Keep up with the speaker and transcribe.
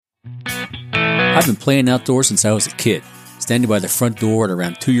I've been playing outdoors since I was a kid, standing by the front door at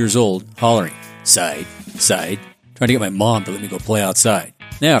around 2 years old, hollering, "Side, side," trying to get my mom to let me go play outside.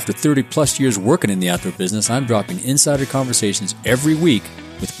 Now, after 30 plus years working in the outdoor business, I'm dropping insider conversations every week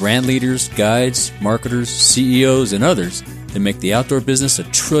with brand leaders, guides, marketers, CEOs, and others that make the outdoor business a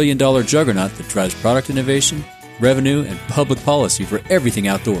trillion-dollar juggernaut that drives product innovation, revenue, and public policy for everything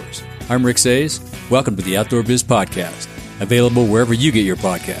outdoors. I'm Rick Sayes. Welcome to the Outdoor Biz Podcast, available wherever you get your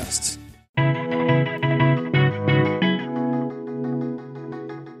podcasts.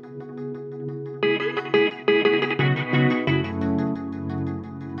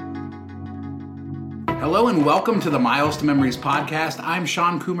 Hello and welcome to the Miles to Memories podcast. I'm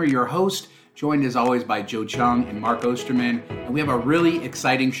Sean Coomer, your host, joined as always by Joe Chung and Mark Osterman, and we have a really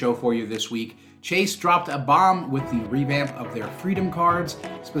exciting show for you this week. Chase dropped a bomb with the revamp of their Freedom cards.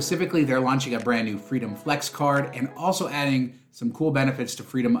 Specifically, they're launching a brand new Freedom Flex card and also adding some cool benefits to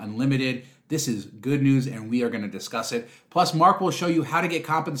Freedom Unlimited. This is good news and we are going to discuss it. Plus, Mark will show you how to get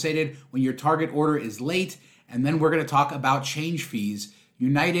compensated when your Target order is late, and then we're going to talk about change fees.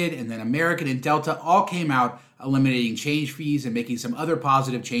 United and then American and Delta all came out eliminating change fees and making some other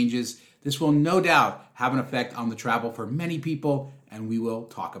positive changes. This will no doubt have an effect on the travel for many people, and we will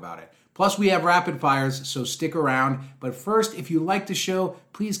talk about it. Plus, we have rapid fires, so stick around. But first, if you like the show,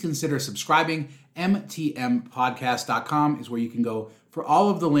 please consider subscribing. mtmpodcast.com is where you can go for all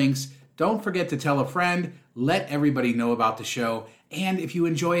of the links. Don't forget to tell a friend. Let everybody know about the show. And if you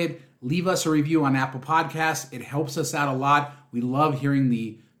enjoy it, leave us a review on Apple Podcasts. It helps us out a lot. We love hearing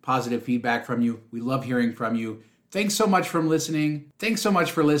the positive feedback from you. We love hearing from you. Thanks so much for listening.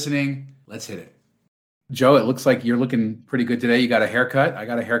 Let's hit it. Joe, it looks like you're looking pretty good today. You got a haircut. I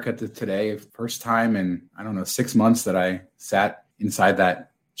got a haircut today. First time in, 6 months that I sat inside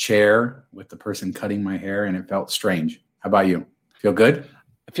that chair with the person cutting my hair, and it felt strange. How about you? Feel good?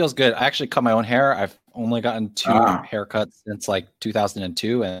 It feels good. I actually cut my own hair. I've only gotten two haircuts since like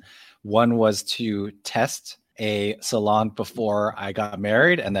 2002. And one was to test a salon before I got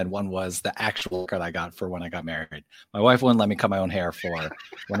married. And then one was the actual cut I got for when I got married. My wife wouldn't let me cut my own hair for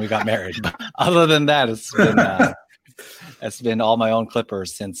when we got married. But other than that, it's been all my own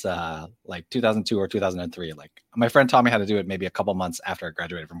clippers since like 2002 or 2003. Like my friend taught me how to do it maybe a couple months after I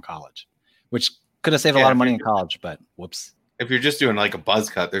graduated from college, which could have saved a lot of money in college, but whoops. If you're just doing like a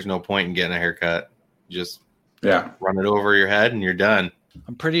buzz cut, there's no point in getting a haircut. Just run it over your head and you're done.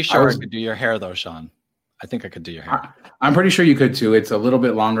 I'm pretty sure I could do your hair though, Sean. I think I could do your hair. I'm pretty sure you could too. It's a little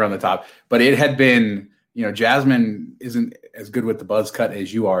bit longer on the top, but it had been, Jasmine isn't as good with the buzz cut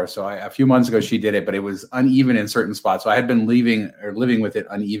as you are. So a few months ago she did it, but it was uneven in certain spots. So I had been living with it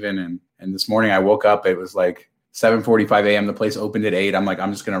uneven. And this morning I woke up, it was like 7:45 a.m. The place opened at 8. I'm like,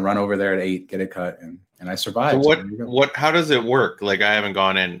 I'm just going to run over there at 8, get it cut. And I survived. So how does it work? Like I haven't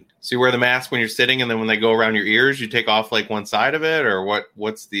gone in. So you wear the mask when you're sitting, and then when they go around your ears, you take off like one side of it, or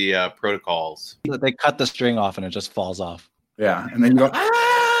what's the protocols? They cut the string off and it just falls off. Yeah. And then you go,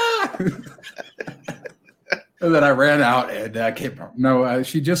 ah! And then I ran out and came home. No,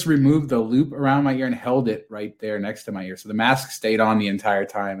 she just removed the loop around my ear and held it right there next to my ear. So the mask stayed on the entire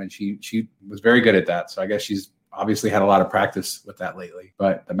time, and she was very good at that. So I guess she's obviously had a lot of practice with that lately.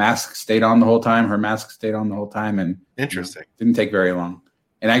 But the mask stayed on the whole time. Her mask stayed on the whole time. And interesting. Didn't take very long.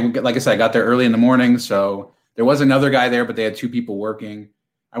 And like I said, I got there early in the morning. So there was another guy there, but they had 2 people working.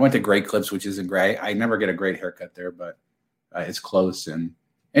 I went to Great Clips, which isn't great. I never get a great haircut there, but it's close. And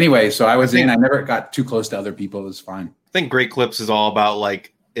anyway, so I was in. I never got too close to other people. It was fine. I think Great Clips is all about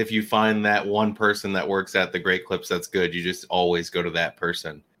like, if you find that one person that works at the Great Clips that's good, you just always go to that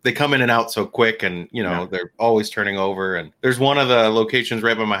person. They come in and out so quick, and they're always turning over. And there's one of the locations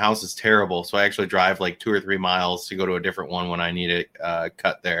right by my house is terrible, so I actually drive like 2 or 3 miles to go to a different one when I need it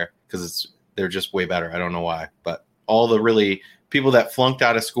cut there, because they're just way better. I don't know why, but all the really people that flunked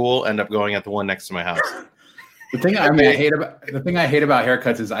out of school end up going at the one next to my house. The thing I hate about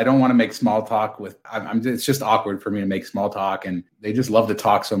haircuts is I don't want to make small talk with. It's just awkward for me to make small talk, and they just love to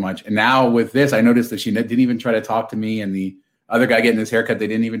talk so much. And now with this, I noticed that she didn't even try to talk to me, and the other guy getting his haircut, they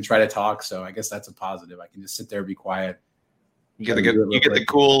didn't even try to talk. So I guess that's a positive. I can just sit there and be quiet. You get the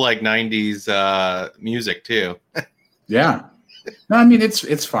cool like 90s music too. Yeah. No, I mean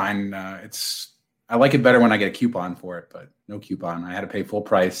it's fine. I like it better when I get a coupon for it, but no coupon. I had to pay full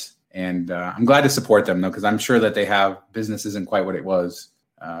price, and I'm glad to support them though, because I'm sure that they have business isn't quite what it was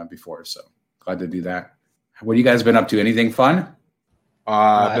before. So glad to do that. What have you guys been up to? Anything fun?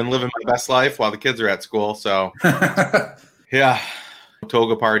 I've been living my best life while the kids are at school. So. Yeah,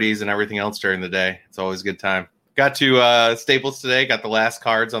 toga parties and everything else during the day. It's always a good time. Got to Staples today. Got the last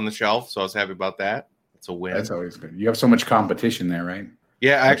cards on the shelf, so I was happy about that. It's a win. That's always good. You have so much competition there, right?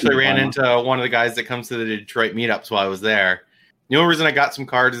 Yeah, I actually ran into one of the guys that comes to the Detroit meetups while I was there. The only reason I got some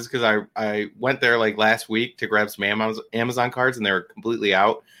cards is because I went there like last week to grab some Amazon cards, and they were completely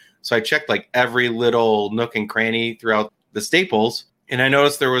out. So I checked like every little nook and cranny throughout the Staples, and I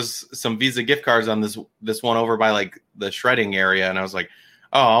noticed there was some Visa gift cards on this one over by like the shredding area, and I was like,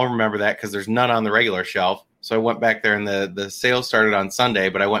 oh, I'll remember that because there's none on the regular shelf. So I went back there, and the sale started on Sunday,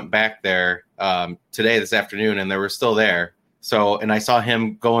 but I went back there today, this afternoon, and they were still there. So, and I saw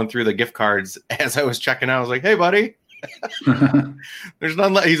him going through the gift cards as I was checking out. I was like, hey, buddy. There's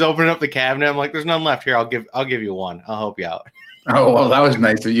none left. He's opening up the cabinet. I'm like, there's none left here. I'll give you one. I'll help you out. Oh, well, that was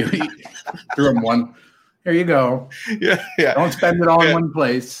nice of you. Threw him one. Here you go. Yeah. Don't spend it all in one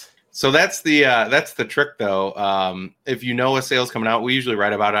place. So that's the trick, though. If you know a sale's coming out, we usually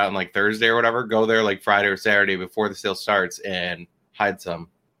write about it on like Thursday or whatever. Go there like Friday or Saturday before the sale starts and hide some,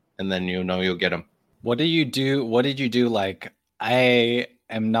 and then you'll get them. What did you do? Like, I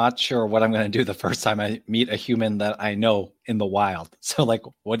am not sure what I'm going to do the first time I meet a human that I know in the wild. So like,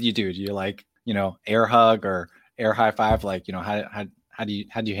 what do? Do you like, air hug or air high five? Like, how do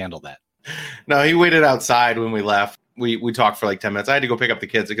you handle that? No, he waited outside when we left. We talked for like 10 minutes. I had to go pick up the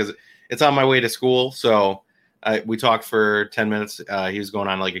kids because it's on my way to school. So we talked for 10 minutes. He was going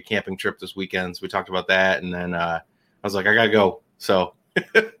on like a camping trip this weekend. So we talked about that. And then I was like, I got to go. So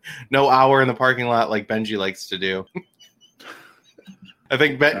no hour in the parking lot like Benji likes to do. I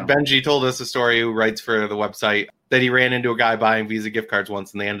think Benji told us a story, who writes for the website, that he ran into a guy buying Visa gift cards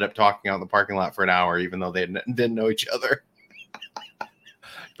once, and they ended up talking out in the parking lot for an hour, even though they didn't know each other.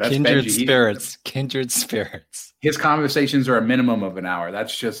 That's kindred Benji. Kindred spirits. His conversations are a minimum of an hour.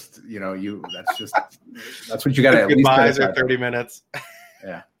 That's just, that's what you got to at least. Goodbyes are 30 minutes.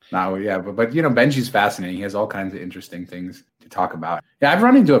 Yeah. No, yeah, but Benji's fascinating. He has all kinds of interesting things to talk about. Yeah, I've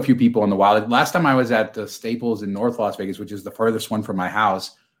run into a few people in the wild. Last time I was at the Staples in North Las Vegas, which is the furthest one from my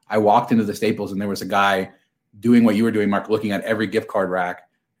house, I walked into the Staples and there was a guy doing what you were doing, Mark, looking at every gift card rack,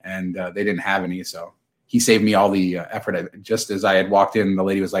 and they didn't have any. So he saved me all the effort. Just as I had walked in, the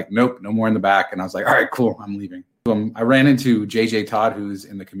lady was like, nope, no more in the back. And I was like, all right, cool, I'm leaving. I ran into JJ Todd, who's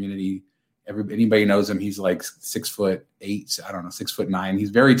in the community. Anybody knows him. He's like 6'8", 6'9".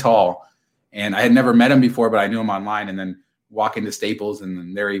 He's very tall. And I had never met him before, but I knew him online, and then walk into Staples, and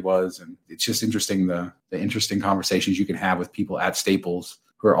then there he was. And it's just interesting, the interesting conversations you can have with people at Staples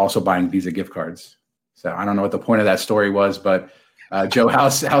who are also buying Visa gift cards. So I don't know what the point of that story was, but Joe,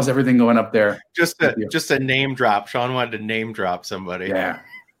 how's everything going up there? Just a name drop. Sean wanted to name drop somebody. Yeah.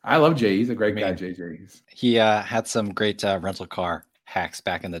 I love Jay. He's a great guy, JJ. He had some great rental car hacks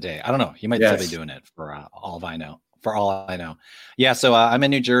back in the day. I don't know. He might still be doing it for all I know. Yeah. So I'm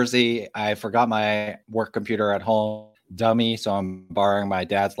in New Jersey. I forgot my work computer at home, dummy. So I'm borrowing my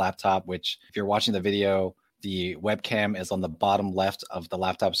dad's laptop, which if you're watching the video, the webcam is on the bottom left of the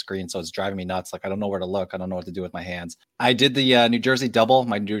laptop screen. So it's driving me nuts. Like, I don't know where to look. I don't know what to do with my hands. I did the New Jersey double.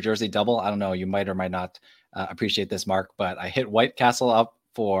 I don't know. You might or might not appreciate this, Mark, but I hit White Castle up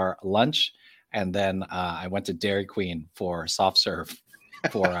for lunch. And then I went to Dairy Queen for soft serve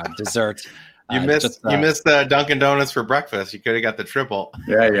for dessert. You missed Dunkin' Donuts for breakfast. You could have got the triple.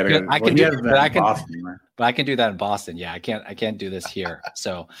 Yeah, I can do that in Boston. Yeah, I can't do this here.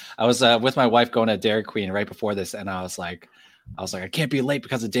 So I was with my wife going to Dairy Queen right before this, and I was like, I can't be late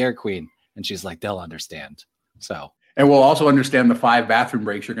because of Dairy Queen, and she's like, they'll understand. So. And we'll also understand the 5 bathroom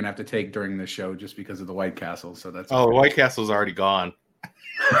breaks you're going to have to take during the show just because of the White Castle. So that's the White Castle's already gone.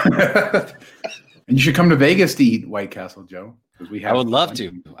 And you should come to Vegas to eat White Castle, Joe. I would love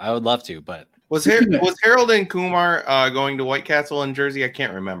to, but was Harold and Kumar going to White Castle in Jersey? I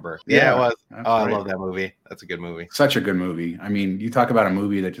can't remember. Yeah, it was. I love that movie. That's a good movie. Such a good movie. I mean, you talk about a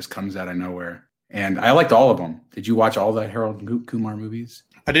movie that just comes out of nowhere. And I liked all of them. Did you watch all the Harold and Kumar movies?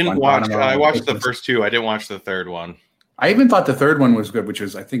 I didn't watch. I watched the first 2. I didn't watch the third one. I even thought the third one was good, which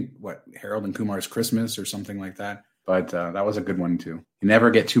was, I think, Harold and Kumar's Christmas or something like that. But that was a good one, too. You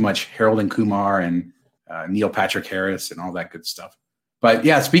never get too much Harold and Kumar and Neil Patrick Harris and all that good stuff. But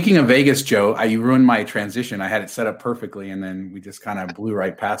yeah, speaking of Vegas, Joe, you ruined my transition. I had it set up perfectly, and then we just kind of blew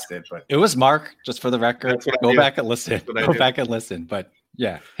right past it. But it was Mark, just for the record. Go back and listen. But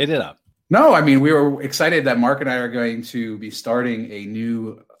yeah, hit it up. No, I mean, we were excited that Mark and I are going to be starting a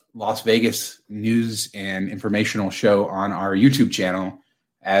new Las Vegas news and informational show on our YouTube channel.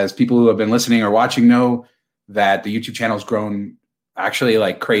 As people who have been listening or watching know, that the YouTube channel has grown actually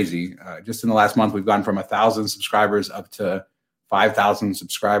like crazy. Just in the last month, we've gone from 1,000 subscribers up to 5,000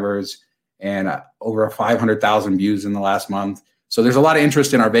 subscribers and over 500,000 views in the last month. So there's a lot of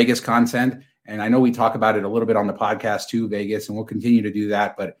interest in our Vegas content. And I know we talk about it a little bit on the podcast too, Vegas, and we'll continue to do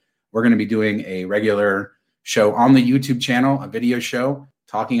that. But we're going to be doing a regular show on the YouTube channel, a video show.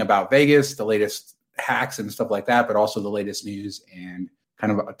 talking about Vegas, the latest hacks and stuff like that, but also the latest news, and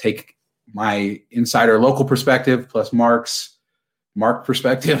kind of take my insider local perspective plus Mark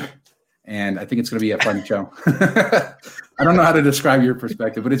perspective. And I think it's going to be a fun show. I don't know how to describe your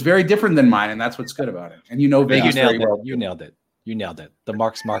perspective, but it's very different than mine, and that's what's good about it. And Vegas very well. You nailed it. The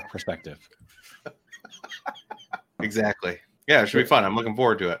Mark perspective. Exactly. Yeah, it should be fun. I'm looking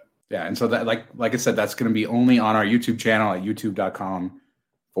forward to it. Yeah, and so that, like I said, that's going to be only on our YouTube channel at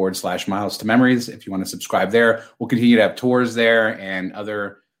youtube.com/miles to memories. If you want to subscribe there, we'll continue to have tours there and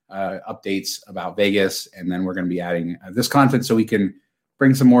other updates about Vegas. And then we're going to be adding this content so we can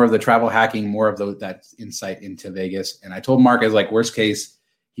bring some more of the travel hacking, more of that insight into Vegas. And I told Mark, as like worst case,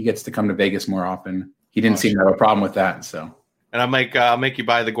 he gets to come to Vegas more often. He didn't seem to have a problem with that. So, and I'll make you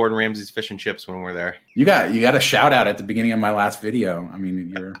buy the Gordon Ramsay's fish and chips when we're there. You got a shout out at the beginning of my last video. I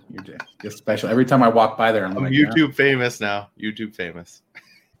mean, you're special. Every time I walk by there, I'm like, YouTube famous now. YouTube famous.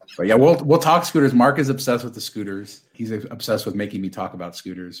 But yeah, we'll talk scooters. Mark is obsessed with the scooters. He's obsessed with making me talk about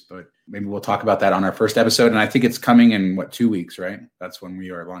scooters, but maybe we'll talk about that on our first episode. And I think it's coming in 2 weeks, right? That's when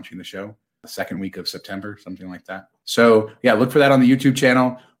we are launching the show, the second week of September, something like that. So yeah, look for that on the YouTube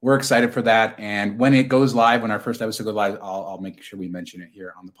channel. We're excited for that. And when it goes live, when our first episode goes live, I'll make sure we mention it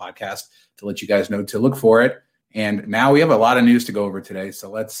here on the podcast to let you guys know to look for it. And now we have a lot of news to go over today. So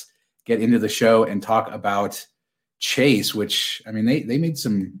let's get into the show and talk about Chase, which, I mean, they made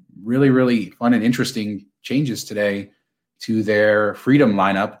some really, really fun and interesting changes today to their Freedom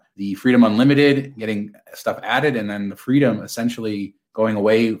lineup. The Freedom Unlimited getting stuff added, and then the Freedom essentially going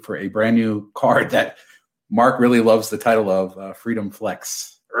away for a brand new card that Mark really loves the title of, Freedom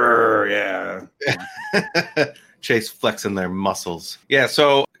Flex. Yeah. Chase flexing their muscles. Yeah,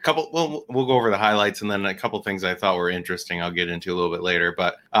 so we'll go over the highlights, and then a couple things I thought were interesting I'll get into a little bit later.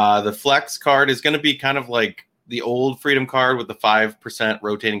 But the Flex card is going to be kind of like the old Freedom card with the 5%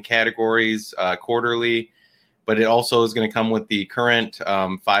 rotating categories quarterly, but it also is going to come with the current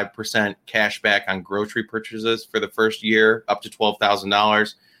 5% cash back on grocery purchases for the first year up to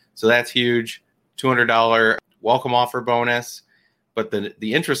 $12,000. So that's huge. $200 welcome offer bonus. But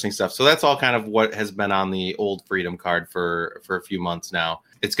the interesting stuff, so that's all kind of what has been on the old Freedom card for a few months now.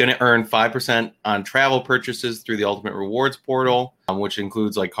 It's going to earn 5% on travel purchases through the Ultimate Rewards portal, which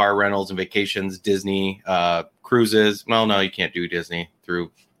includes like car rentals and vacations, Disney, cruises. Well, no, you can't do Disney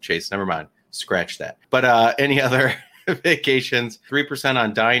through Chase. Never mind. Scratch that. But any other vacations, 3%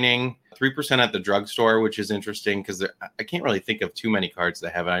 on dining, 3% at the drugstore, which is interesting because I can't really think of too many cards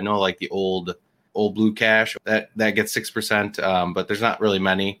that have it. I know like the old Blue Cash that gets 6%, but there's not really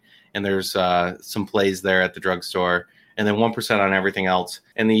many. And there's some plays there at the drugstore. And then 1% on everything else.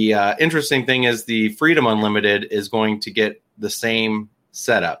 And the interesting thing is the Freedom Unlimited is going to get the same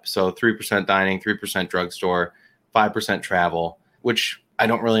setup. So 3% dining, 3% drugstore, 5% travel, which I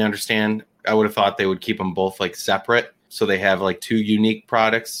don't really understand. I would have thought they would keep them both like separate. So they have like two unique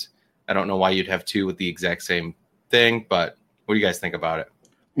products. I don't know why you'd have two with the exact same thing, but what do you guys think about it?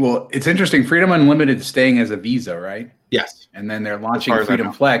 Well, it's interesting. Freedom Unlimited is staying as a Visa, right? Yes. And then they're launching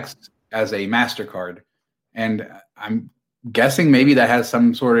Freedom Flex as a MasterCard. And I'm guessing maybe that has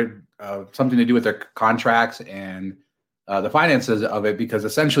some sort of something to do with their contracts and the finances of it, because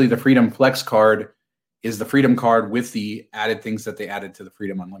essentially the Freedom Flex card is the Freedom card with the added things that they added to the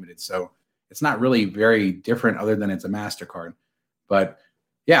Freedom Unlimited. So it's not really very different other than it's a MasterCard. But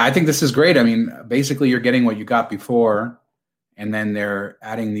yeah, I think this is great. I mean, basically you're getting what you got before, and then they're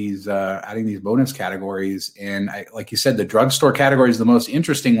adding these bonus categories. And like you said, the drugstore category is the most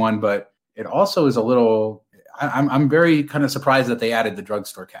interesting one, but it also is a little, I'm very kind of surprised that they added the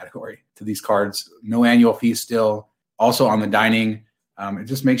drugstore category to these cards. No annual fee still. Also on the dining, it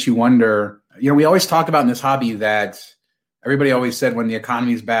just makes you wonder. We always talk about in this hobby that everybody always said when the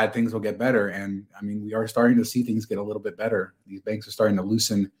economy is bad, things will get better. And I mean, we are starting to see things get a little bit better. These banks are starting to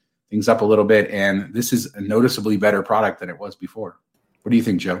loosen things up a little bit. And this is a noticeably better product than it was before. What do you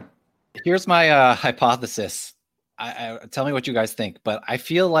think, Joe? Here's my hypothesis. Tell me what you guys think, but I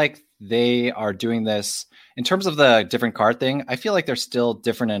feel like they are doing this in terms of the different card thing. I feel like they're still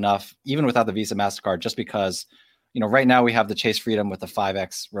different enough, even without the Visa MasterCard, just because, right now we have the Chase Freedom with the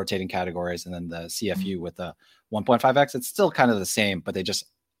 5X rotating categories and then the CFU with the 1.5X. It's still kind of the same, but they just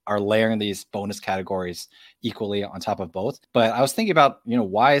are layering these bonus categories equally on top of both. But I was thinking about,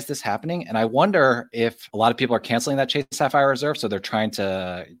 why is this happening? And I wonder if a lot of people are canceling that Chase Sapphire Reserve. So they're trying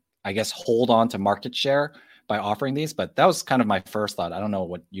to, I guess, hold on to market share by offering these. But that was kind of my first thought. I don't know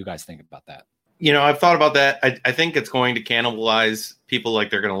what you guys think about that. I've thought about that. I think it's going to cannibalize people. Like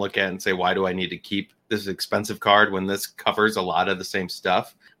they're going to look at it and say, why do I need to keep this expensive card when this covers a lot of the same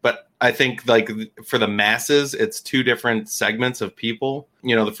stuff. But I think like for the masses, it's two different segments of people.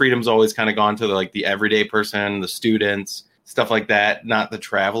 You know, the Freedom's always kind of gone to the everyday person, the students, stuff like that, not the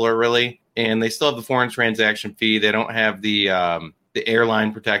traveler really. And they still have the foreign transaction fee. They don't have the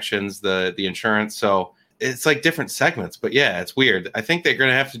airline protections, the insurance. So it's like different segments. But yeah, it's weird. I think they're going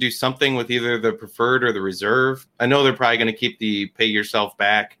to have to do something with either the preferred or the reserve. I know they're probably going to keep the pay yourself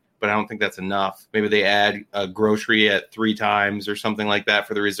back, but I don't think that's enough. Maybe they add a grocery at 3 times or something like that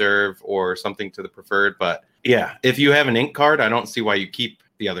for the reserve or something to the preferred. But yeah, if you have an ink card, I don't see why you keep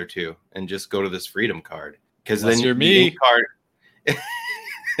the other two and just go to this Freedom card. Because then you're the ink card,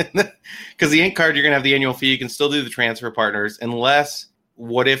 because the ink card, you're going to have the annual fee. You can still do the transfer partners unless,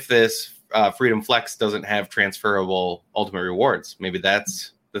 what if this Freedom Flex doesn't have transferable ultimate rewards? Maybe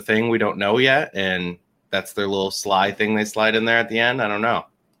that's the thing we don't know yet. And that's their little sly thing they slide in there at the end. I don't know.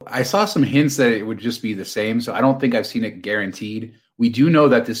 I saw some hints that it would just be the same, so I don't think I've seen it guaranteed. We do know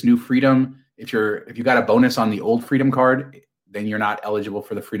that this new Freedom, if you got a bonus on the old Freedom card, then you're not eligible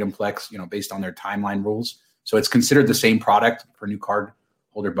for the Freedom Flex, based on their timeline rules. So it's considered the same product for new card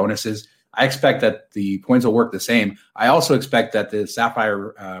holder bonuses. I expect that the points will work the same. I also expect that the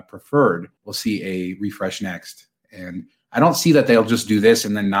Sapphire Preferred will see a refresh next. And I don't see that they'll just do this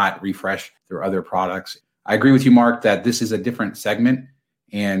and then not refresh their other products. I agree with you, Mark, that this is a different segment.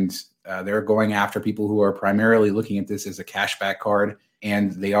 And they're going after people who are primarily looking at this as a cashback card,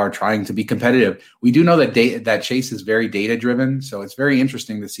 and they are trying to be competitive. We do know that Chase is very data-driven, so it's very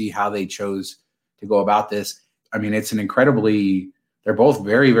interesting to see how they chose to go about this. I mean, they're both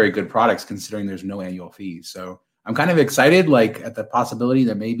very, very good products considering there's no annual fees. So I'm kind of excited, at the possibility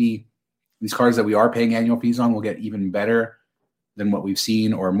that maybe these cards that we are paying annual fees on will get even better than what we've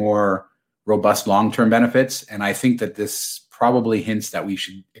seen or more robust long-term benefits. And I think that this probably hints that we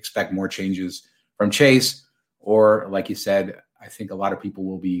should expect more changes from Chase, or like you said, I think a lot of people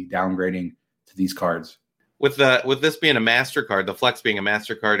will be downgrading to these cards. With this being a MasterCard, the Flex being a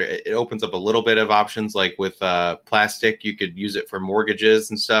MasterCard, it opens up a little bit of options. Like with plastic, you could use it for mortgages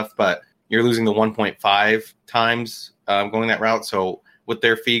and stuff, but you're losing the 1.5 times going that route. So with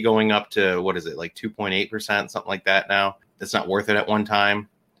their fee going up to, what is it, like 2.8%, something like that now, it's not worth it at one time,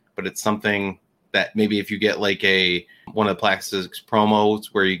 but it's something that maybe if you get like one of the plastics promos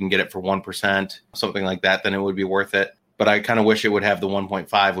where you can get it for 1%, something like that, then it would be worth it. But I kind of wish it would have the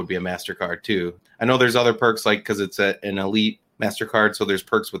 1.5 would be a MasterCard too. I know there's other perks, because it's an elite MasterCard, so there's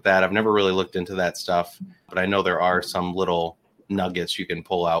perks with that. I've never really looked into that stuff, but I know there are some little nuggets you can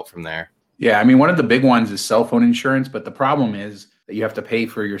pull out from there. Yeah, I mean, one of the big ones is cell phone insurance, but the problem is that you have to pay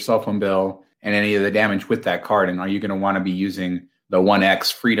for your cell phone bill and any of the damage with that card. And are you going to want to be using the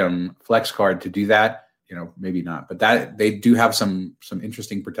 1X Freedom Flex card to do that? Maybe not. But that they do have some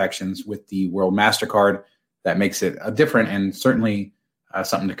interesting protections with the World MasterCard that makes it different, and certainly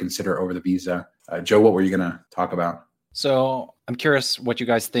something to consider over the Visa. Joe, what were you going to talk about? So I'm curious what you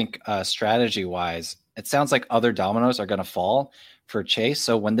guys think strategy-wise. It sounds like other dominoes are going to fall for Chase.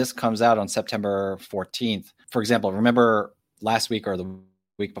 So when this comes out on September 14th, for example, remember last week or the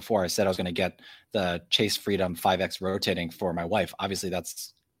week before, I said I was going to get the Chase Freedom 5X rotating for my wife. Obviously,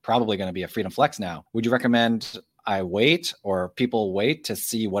 that's probably going to be a Freedom Flex now. Would you recommend I wait, or people wait to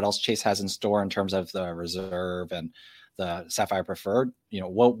see what else Chase has in store in terms of the reserve and the Sapphire Preferred?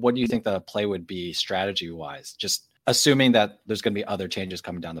 What do you think the play would be strategy-wise? Just assuming that there's going to be other changes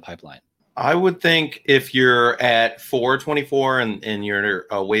coming down the pipeline. I would think if you're at 424 and you're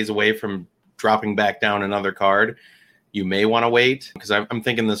a ways away from dropping back down another card, you may want to wait, because I'm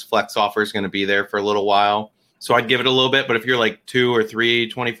thinking this Flex offer is going to be there for a little while. So I'd give it a little bit, but if you're like 2 or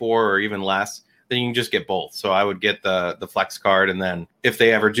 324 or even less, then you can just get both. So I would get the Flex card, and then if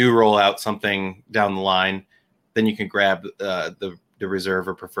they ever do roll out something down the line, then you can grab the reserve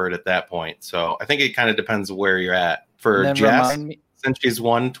or preferred at that point. So I think it kind of depends where you're at. For Jess, since she's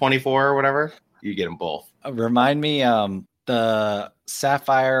 124 or whatever, you get them both. Remind me, the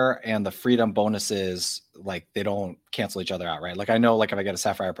Sapphire and the Freedom bonuses, they don't cancel each other out, right? I know, if I get a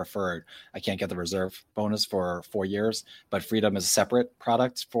Sapphire Preferred, I can't get the reserve bonus for 4 years, but Freedom is a separate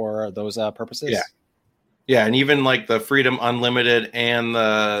product for those purposes. Yeah, and even the Freedom Unlimited and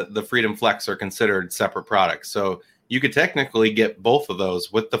the Freedom Flex are considered separate products. So you could technically get both of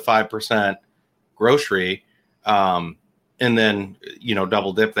those with the 5% grocery, and then,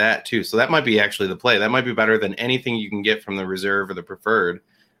 double dip that too. So that might be actually the play. That might be better than anything you can get from the reserve or the preferred,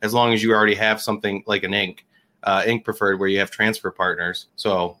 as long as you already have something like an ink preferred where you have transfer partners.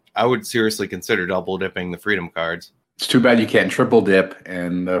 So I would seriously consider double dipping the Freedom cards. It's too bad you can't triple dip,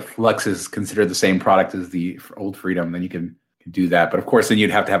 and the Flex is considered the same product as the old Freedom. Then you can could do that. But of course, then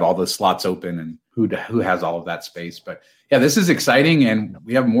you'd have to have all the slots open, and who has all of that space. But yeah, this is exciting, and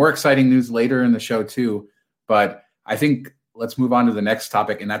we have more exciting news later in the show too. But I think let's move on to the next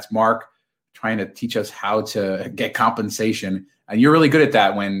topic, and that's Mark trying to teach us how to get compensation. And you're really good at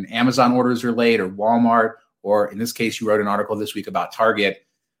that when Amazon orders are late, or Walmart, or in this case, you wrote an article this week about Target.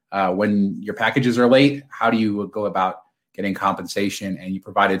 When your packages are late, how do you go about getting compensation? And you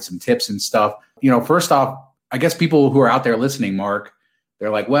provided some tips and stuff. First off, I guess people who are out there listening, Mark, they're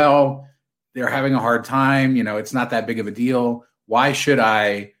like, well, they're having a hard time. It's not that big of a deal. Why should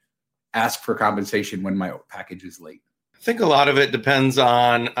I ask for compensation when my package is late? I think a lot of it depends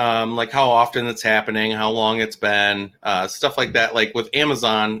on like how often it's happening, how long it's been, stuff like that. Like with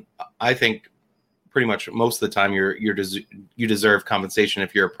Amazon, I think pretty much most of the time you deserve compensation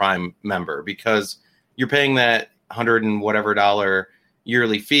if you're a Prime member, because you're paying that $100 and whatever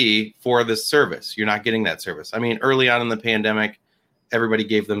yearly fee for this service. You're not getting that service. I mean, early on in the pandemic, everybody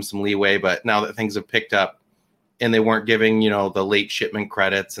gave them some leeway, but now that things have picked up and they weren't giving, the late shipment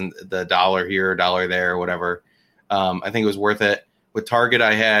credits and the $1 here, $1 there, or whatever, I think it was worth it. With Target,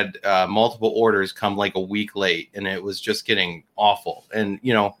 I had multiple orders come like a week late, and it was just getting awful. And,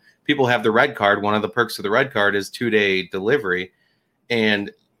 people have the red card. One of the perks of the red card is 2-day delivery,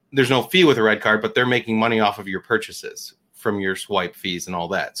 and there's no fee with a red card, but they're making money off of your purchases from your swipe fees and all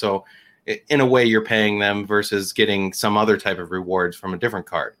that. So in a way, you're paying them versus getting some other type of rewards from a different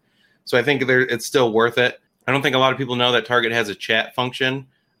card. So I think it's still worth it. I don't think a lot of people know that Target has a chat function.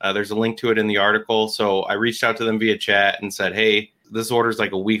 There's a link to it in the article. So I reached out to them via chat and said, hey, this order's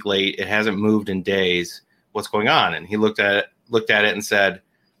like a week late. It hasn't moved in days. What's going on? And he looked at it and said,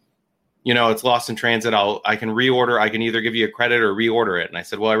 it's lost in transit. I can reorder. I can either give you a credit or reorder it. And I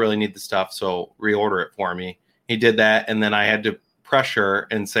said, well, I really need the stuff, so reorder it for me. He did that. And then I had to pressure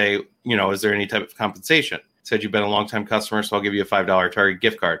and say, is there any type of compensation? He said, you've been a longtime customer, so I'll give you a $5 Target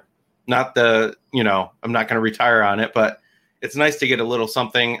gift card. Not I'm not going to retire on it, but it's nice to get a little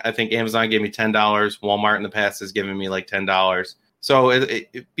something. I think Amazon gave me $10. Walmart in the past has given me like $10. So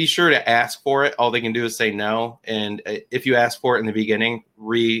be sure to ask for it. All they can do is say no. And if you ask for it in the beginning,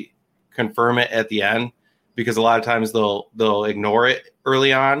 reconfirm it at the end, because a lot of times they'll ignore it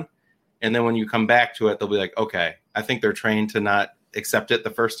early on. And then when you come back to it, they'll be like, okay, I think they're trained to not accept it the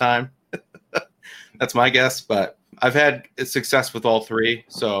first time. That's my guess, but I've had success with all three.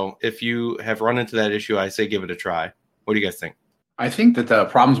 So if you have run into that issue, I say give it a try. What do you guys think? I think that the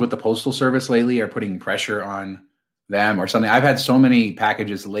problems with the Postal Service lately are putting pressure on them or something. I've had so many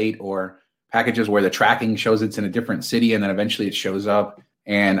packages late, or packages where the tracking shows it's in a different city and then eventually it shows up.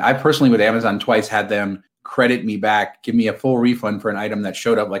 And I personally with Amazon twice had them credit me back, give me a full refund for an item that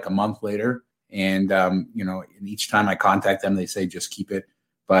showed up like a month later. And, and each time I contact them, they say, just keep it.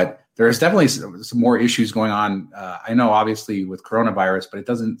 But there's definitely some more issues going on. I know obviously with coronavirus, but it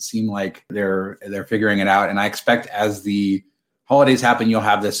doesn't seem like they're figuring it out. And I expect as the holidays happen, you'll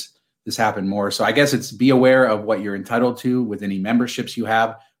have this happen more. So I guess it's be aware of what you're entitled to with any memberships you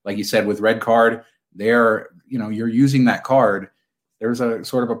have. Like you said, with Red Card, you're using that card. There's a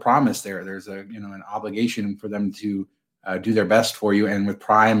sort of a promise there. There's an obligation for them to do their best for you. And with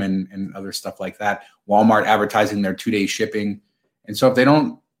Prime and other stuff like that, Walmart advertising their 2-day shipping. And so if they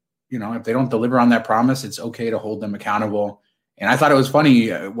don't deliver on that promise, it's okay to hold them accountable. And I thought it was funny.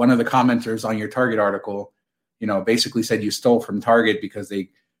 One of the commenters on your Target article, basically said you stole from Target because they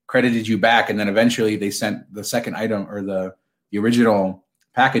credited you back. And then eventually they sent the second item, or the original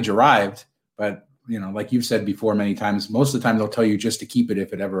package arrived. But, like you've said before many times, most of the time they'll tell you just to keep it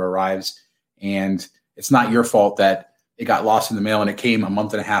if it ever arrives. And it's not your fault that it got lost in the mail and it came a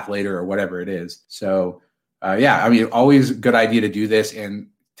month and a half later or whatever it is. So, always a good idea to do this and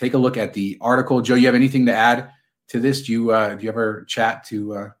take a look at the article. Joe, you have anything to add to this? Do you ever chat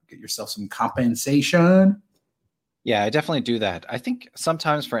to get yourself some compensation? Yeah, I definitely do that. I think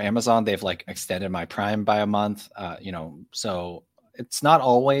sometimes for Amazon, they've like extended my Prime by a month, so it's not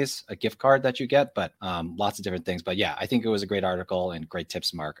always a gift card that you get, but lots of different things. But yeah, I think it was a great article and great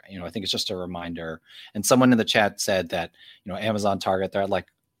tips, Mark. I think it's just a reminder. And someone in the chat said that, Amazon, Target, they're at like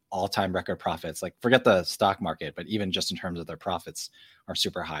all-time record profits. Like forget the stock market, but even just in terms of their profits are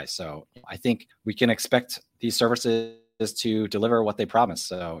super high. So I think we can expect these services to deliver what they promise.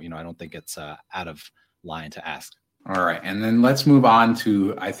 So, I don't think it's out of line to ask. All right. And then let's move on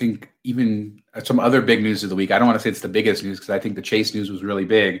to, I think, even some other big news of the week. I don't want to say it's the biggest news because I think the Chase news was really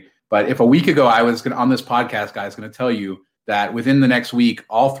big. But if a week ago I was on this podcast, guys, going to tell you that within the next week,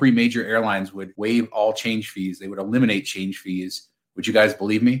 all three major airlines would waive all change fees. They would eliminate change fees. Would you guys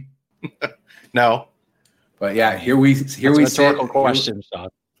believe me? No. But yeah, here we sit. Rhetorical question, Sean.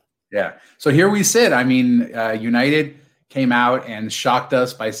 Yeah. So here we sit. I mean, United came out and shocked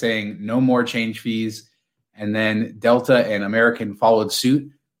us by saying no more change fees. And then Delta and American followed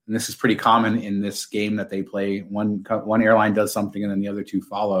suit. And this is pretty common in this game that they play. One airline does something and then the other two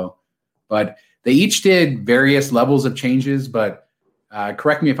follow. But they each did various levels of changes. But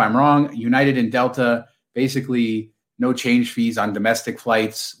correct me if I'm wrong, United and Delta, basically no change fees on domestic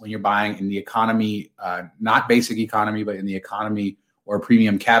flights when you're buying in the economy, not basic economy, but in the economy or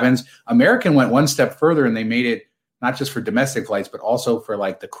premium cabins. American went one step further and they made it not just for domestic flights, but also for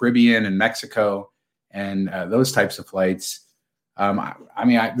like the Caribbean and Mexico and those types of flights.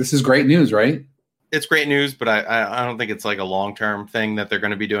 This is great news, right? It's great news, but I don't think it's like a long-term thing that they're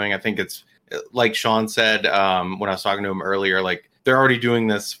going to be doing. I think it's like Sean said when I was talking to him earlier, like they're already doing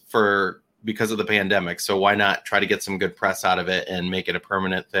this because of the pandemic. So why not try to get some good press out of it and make it a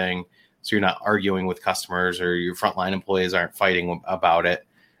permanent thing? So you're not arguing with customers or your frontline employees aren't fighting about it.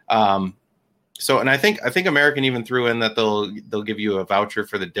 And I think American even threw in that they'll give you a voucher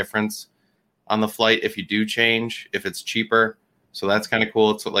for the difference on the flight if you do change, if it's cheaper. So that's kind of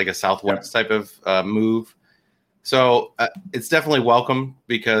cool. It's like a Southwest type of move. So it's definitely welcome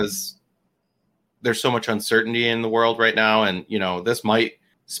because there's so much uncertainty in the world right now. And, this might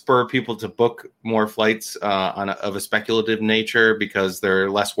spur people to book more flights of a speculative nature because they're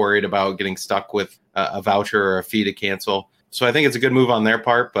less worried about getting stuck with a voucher or a fee to cancel. So I think it's a good move on their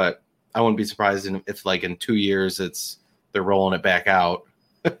part, but I wouldn't be surprised if like in 2 years they're rolling it back out.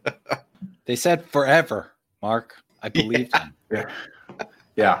 They said forever, Mark. I believe them.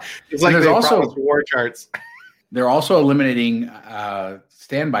 Yeah. It's like there's also war charts. They're also eliminating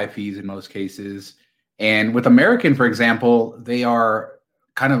standby fees in most cases. And with American, for example, they are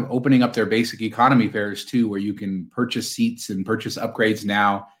kind of opening up their basic economy fares too, where you can purchase seats and purchase upgrades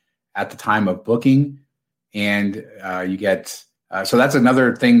now at the time of booking. And you get, so that's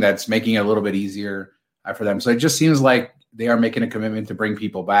another thing that's making it a little bit easier for them. So it just seems like they are making a commitment to bring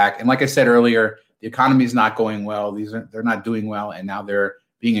people back. And like I said earlier, the economy is not going well. They're not doing well. And now they're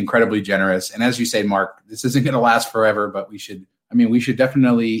being incredibly generous. And as you say, Mark, this isn't going to last forever, but we should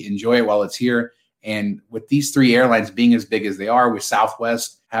definitely enjoy it while it's here. And with these three airlines being as big as they are, with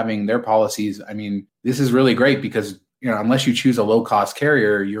Southwest having their policies, this is really great because, unless you choose a low-cost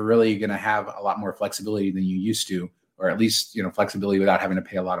carrier, you're really going to have a lot more flexibility than you used to, or at least, flexibility without having to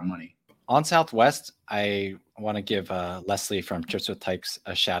pay a lot of money. On Southwest, I want to give Leslie from Trips with Tykes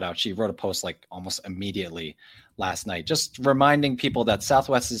a shout out. She wrote a post like almost immediately last night, just reminding people that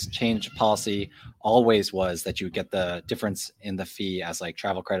Southwest's change policy always was that you would get the difference in the fee as like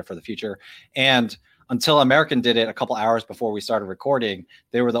travel credit for the future. And until American did it a couple hours before we started recording,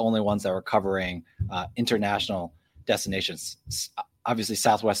 they were the only ones that were covering international destinations. Obviously,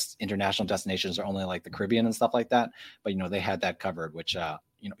 Southwest international destinations are only like the Caribbean and stuff like that. But, they had that covered, which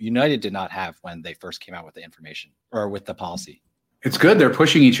United did not have when they first came out with the information or with the policy. It's good. They're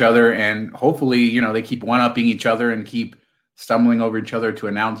pushing each other and hopefully, they keep one-upping each other and keep stumbling over each other to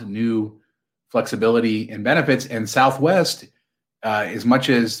announce new flexibility and benefits. And Southwest, as much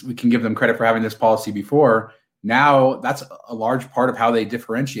as we can give them credit for having this policy before, now that's a large part of how they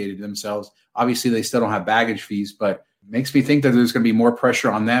differentiated themselves. Obviously, they still don't have baggage fees, but it makes me think that there's going to be more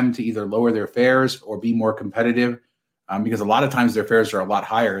pressure on them to either lower their fares or be more competitive. Because a lot of times their fares are a lot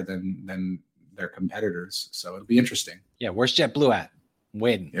higher than their competitors. So it'll be interesting. Yeah. Where's JetBlue at? I'm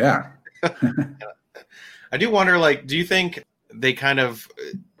waiting. Yeah. I do wonder, do you think they kind of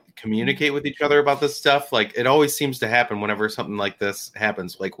communicate with each other about this stuff? Like it always seems to happen whenever something like this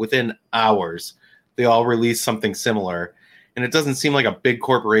happens, like within hours, they all release something similar. And it doesn't seem like a big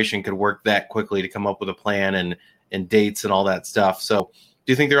corporation could work that quickly to come up with a plan and dates and all that stuff. So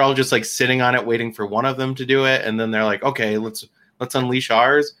do you think they're all just like sitting on it, waiting for one of them to do it? And then they're like, okay, let's unleash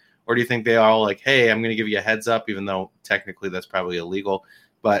ours. Or do you think they all like, hey, I'm going to give you a heads up, even though technically that's probably illegal,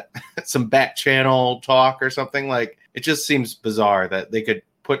 but some back channel talk or something? Like, it just seems bizarre that they could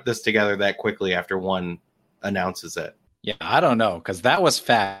put this together that quickly after one announces it. Yeah, I don't know, because that was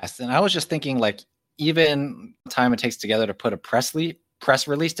fast. And I was just thinking, like, even the time it takes together to put a press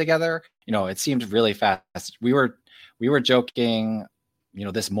release together, it seemed really fast. We were joking,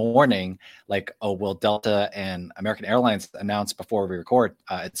 this morning, like, oh, will Delta and American Airlines announce before we record?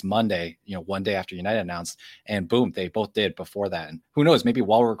 It's Monday, one day after United announced, and boom, they both did before that. And who knows, maybe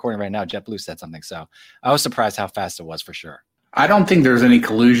while we're recording right now, JetBlue said something. So I was surprised how fast it was for sure. I don't think there's any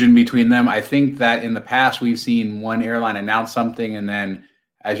collusion between them. I think that in the past, we've seen one airline announce something, and then,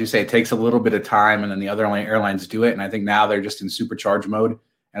 as you say, it takes a little bit of time, and then the other airlines do it. And I think now they're just in supercharge mode.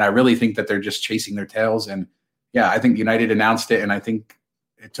 And I really think that they're just chasing their tails. And yeah, I think United announced it, and I think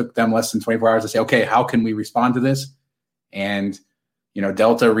it took them less than 24 hours to say, okay, how can we respond to this? And,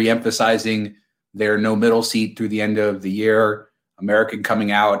 Delta reemphasizing their no middle seat through the end of the year, American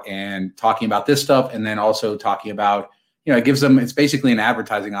coming out and talking about this stuff, and then also talking about, it gives them, it's basically an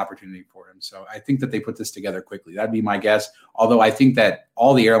advertising opportunity for him. So I think that they put this together quickly. That'd be my guess. Although I think that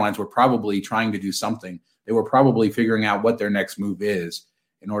all the airlines were probably trying to do something. They were probably figuring out what their next move is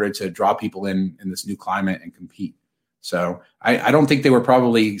in order to draw people in this new climate and compete. So I don't think they were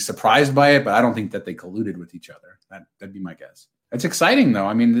probably surprised by it, but I don't think that they colluded with each other. That'd be my guess. It's exciting, though.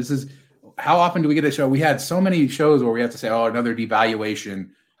 I mean, this is, how often do we get a show? We had so many shows where we have to say, oh, another devaluation,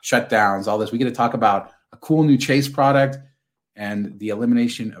 shutdowns, all this. We get to talk about a cool new Chase product and the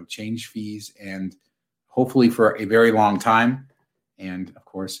elimination of change fees, and hopefully for a very long time. And of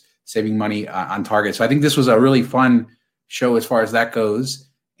course, saving money on Target. So I think this was a really fun show as far as that goes.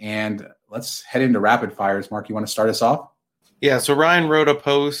 And let's head into rapid fires. Mark, you want to start us off? Yeah, so Ryan wrote a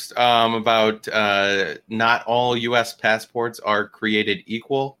post about not all U.S. passports are created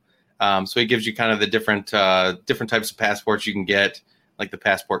equal. So he gives you kind of the different types of passports you can get, like the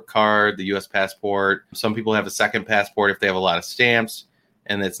passport card, the U.S. passport. Some people have a second passport if they have a lot of stamps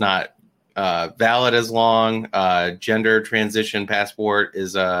and it's not valid as long. Gender transition passport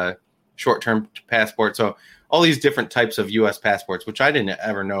is a short-term passport. So all these different types of U.S. passports, which I didn't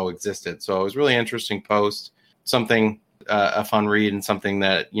ever know existed. So it was a really interesting post, something, a fun read, and something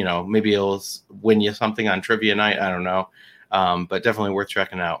that, maybe it'll win you something on trivia night. I don't know. But definitely worth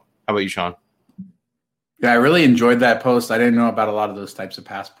checking out. How about you, Sean? Yeah, I really enjoyed that post. I didn't know about a lot of those types of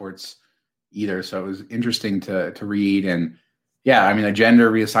passports either. So it was interesting to read. And yeah, I mean, a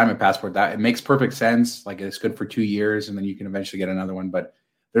gender reassignment passport, that it makes perfect sense. Like, it's good for 2 years and then you can eventually get another one. But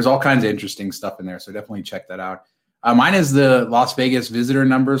there's all kinds of interesting stuff in there. So definitely check that out. Mine is the Las Vegas visitor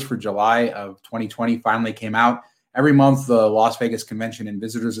numbers for July of 2020 finally came out. Every month, the Las Vegas Convention and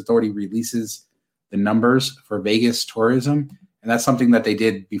Visitors Authority releases the numbers for Vegas tourism. And that's something that they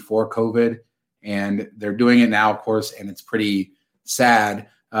did before COVID. And they're doing it now, of course, and it's pretty sad.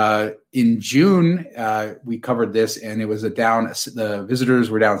 In June, we covered this, and it was the visitors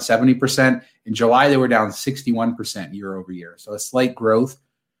were down 70%. In July, they were down 61% year over year. So a slight growth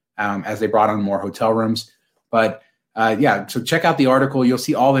as they brought on more hotel rooms. But so check out the article. You'll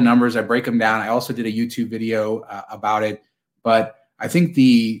see all the numbers. I break them down. I also did a YouTube video about it. But I think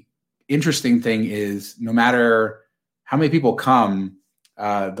the interesting thing is, no matter how many people come,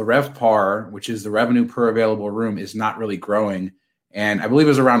 the RevPAR, which is the revenue per available room, is not really growing. And I believe it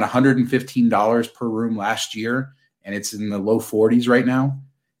was around $115 per room last year, and it's in the low 40s right now.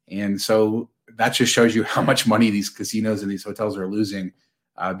 And so that just shows you how much money these casinos and these hotels are losing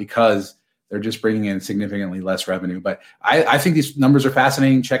because they're just bringing in significantly less revenue. But I think these numbers are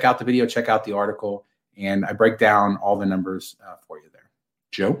fascinating. Check out the video, check out the article, and I break down all the numbers for you there.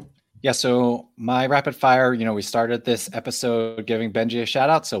 Joe? Yeah, so my rapid fire, we started this episode giving Benji a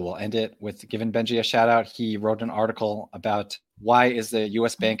shout out, so we'll end it with giving Benji a shout out. He wrote an article about why is the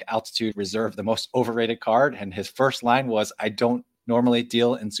US Bank Altitude Reserve the most overrated card, and his first line was, I don't normally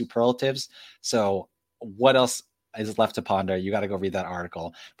deal in superlatives, so what else is left to ponder? You got to go read that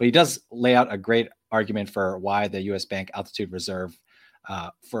article. But he does lay out a great argument for why the US Bank Altitude Reserve,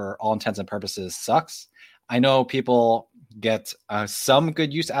 for all intents and purposes, sucks. I know people get some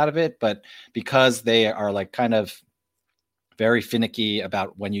good use out of it, but because they are like kind of very finicky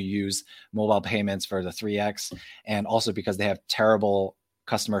about when you use mobile payments for the 3X, and also because they have terrible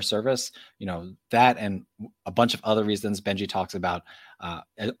customer service, that and a bunch of other reasons Benji talks about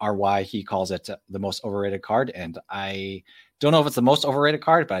are why he calls it the most overrated card. And I don't know if it's the most overrated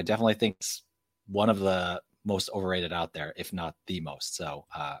card, but I definitely think it's one of the most overrated out there, if not the most. So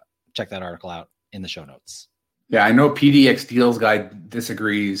check that article out in the show notes. Yeah, I know PDX Deals Guy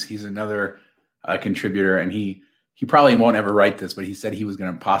disagrees. He's another contributor, and he probably won't ever write this, but he said he was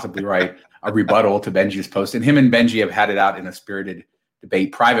going to possibly write a rebuttal to Benji's post. And him and Benji have had it out in a spirited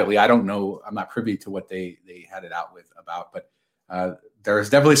debate privately. I don't know. I'm not privy to what they had it out about, but there's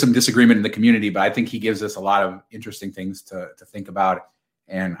definitely some disagreement in the community. But I think he gives us a lot of interesting things to think about.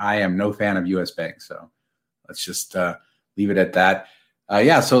 And I am no fan of US Bank, so let's just leave it at that.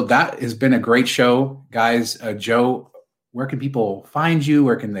 So that has been a great show, guys. Joe, where can people find you?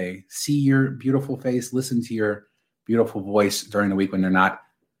 Where can they see your beautiful face, listen to your beautiful voice during the week when they're not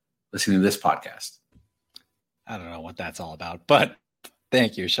listening to this podcast? I don't know what that's all about, but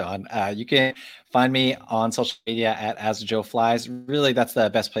thank you, Sean. You can find me on social media at AsJoeFlies. Really, that's the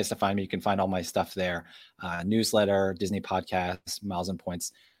best place to find me. You can find all my stuff there. Newsletter, Disney podcasts, Miles and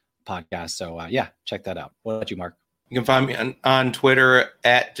Points podcast. So check that out. What about you, Mark? You can find me on Twitter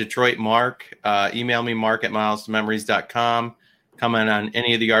at Detroit Mark. Email me, mark@milestomemories.com. Comment on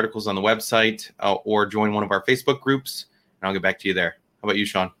any of the articles on the website or join one of our Facebook groups, and I'll get back to you there. How about you,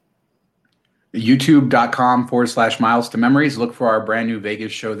 Sean? YouTube.com/miles to memories. Look for our brand new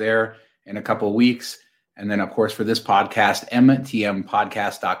Vegas show there in a couple of weeks. And then, of course, for this podcast,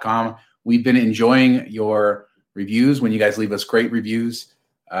 mtmpodcast.com. We've been enjoying your reviews when you guys leave us great reviews.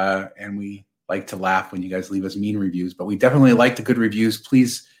 And we like to laugh when you guys leave us mean reviews, but we definitely like the good reviews.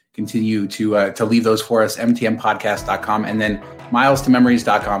 Please continue to leave those for us, mtmpodcast.com, and then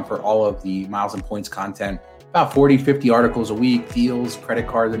milestomemories.com for all of the Miles and Points content. About 40, 50 articles a week, deals, credit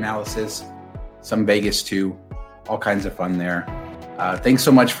card analysis, some Vegas too, all kinds of fun there. Thanks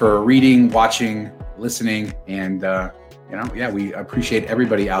so much for reading, watching, listening, and we appreciate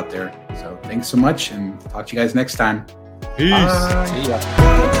everybody out there. So thanks so much, and talk to you guys next time. Peace. Bye. See ya.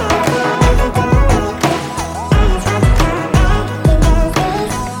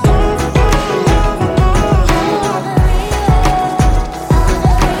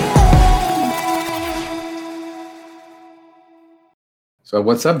 So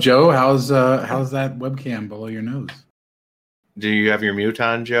what's up, Joe? How's that webcam below your nose? Do you have your mute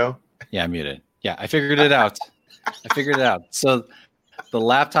on, Joe? Yeah, I'm muted. Yeah, I figured it out. So the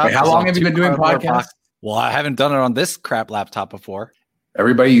laptop. Wait, how long have you been doing podcasts? Well, I haven't done it on this crap laptop before.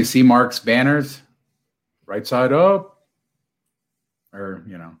 Everybody, you see Mark's banners, right side up, or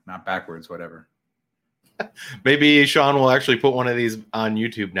not backwards, whatever. Maybe Sean will actually put one of these on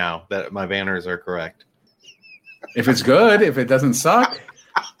YouTube now that my banners are correct. If it's good, if it doesn't suck.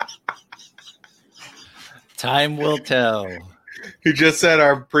 Time will tell. He just said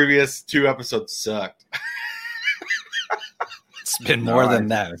our previous 2 episodes sucked. It's been more than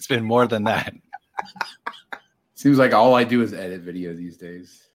that. It's been more than that. Seems like all I do is edit video these days.